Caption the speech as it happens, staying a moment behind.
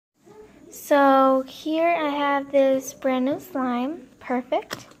So here I have this brand new slime,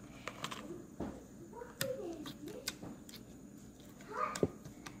 perfect.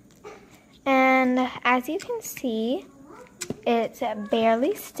 And as you can see, it's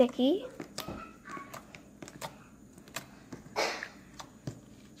barely sticky.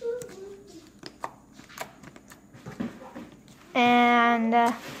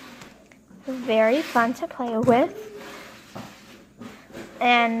 And very fun to play with.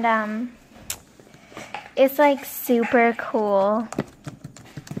 And it's like super cool.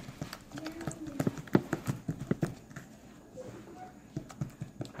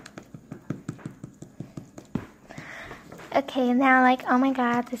 Okay, now like, oh my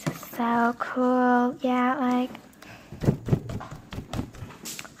god, this is so cool. Yeah, like,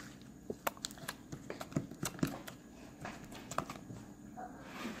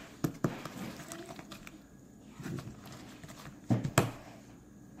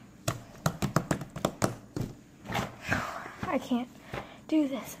 I can't do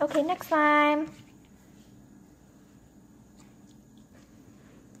this. Okay, next slime.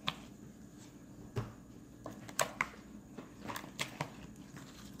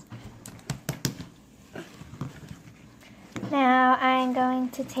 Now I'm going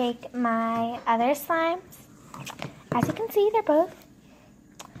to take my other slimes. As you can see, they're both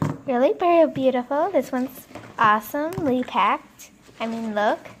really very beautiful. This one's awesomely packed. I mean,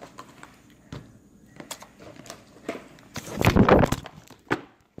 look.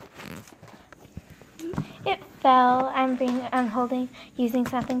 It fell. I'm using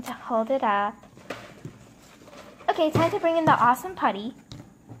something to hold it up. Okay, time to bring in the awesome putty.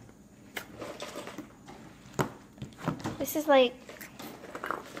 This is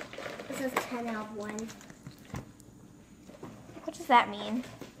 10 out of 1. What does that mean?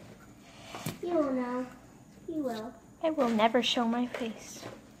 You will know. You will. I will never show my face.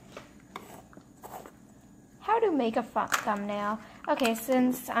 How to make a thumbnail. Okay,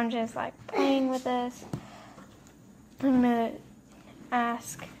 since I'm just like playing with this, I'm gonna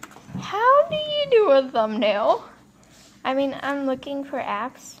ask, how do you do a thumbnail? I mean, I'm looking for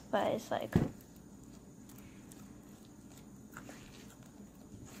apps, but it's like,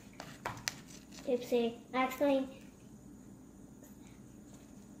 oopsie. Actually,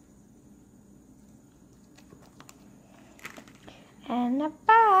 and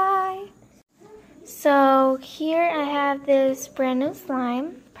bye. So here I have this brand new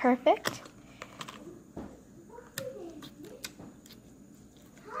slime, perfect.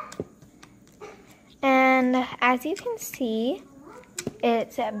 And as you can see,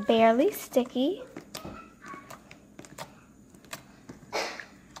 it's barely sticky.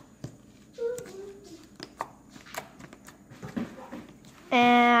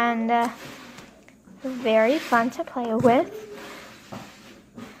 And very fun to play with.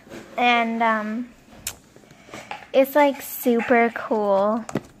 And it's like super cool.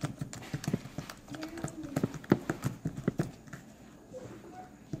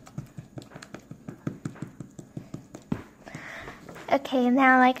 Okay,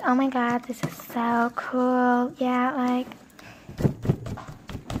 now like, oh my god, this is so cool. Yeah, like,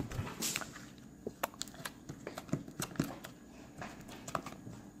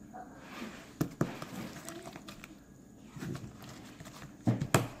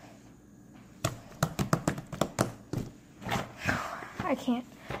 I can't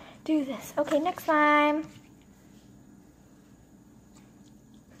do this. Okay, next slime.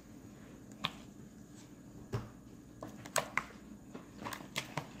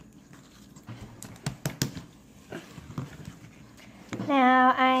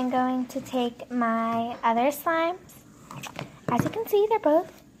 Now I'm going to take my other slimes. As you can see, they're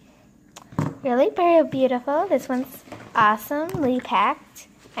both really very beautiful. This one's awesomely packed.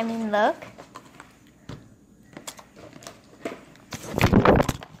 I mean, look.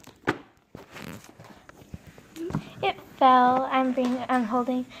 It fell. I'm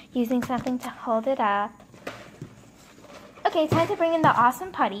using something to hold it up. Okay, time to bring in the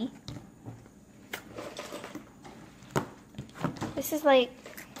awesome putty. This is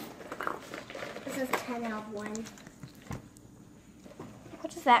 10 out of 1.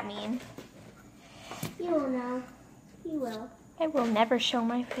 What does that mean? You will know. You will. I will never show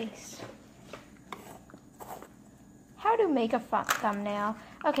my face. How to make a thumbnail.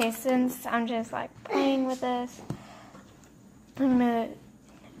 Okay, since I'm just like playing with this, I'm gonna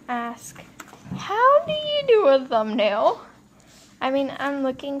ask, how do you do a thumbnail? I mean, I'm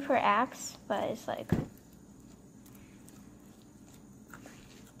looking for apps, but it's like,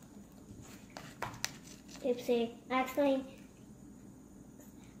 oopsie. Actually,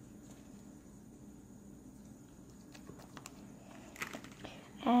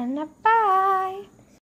 and bye.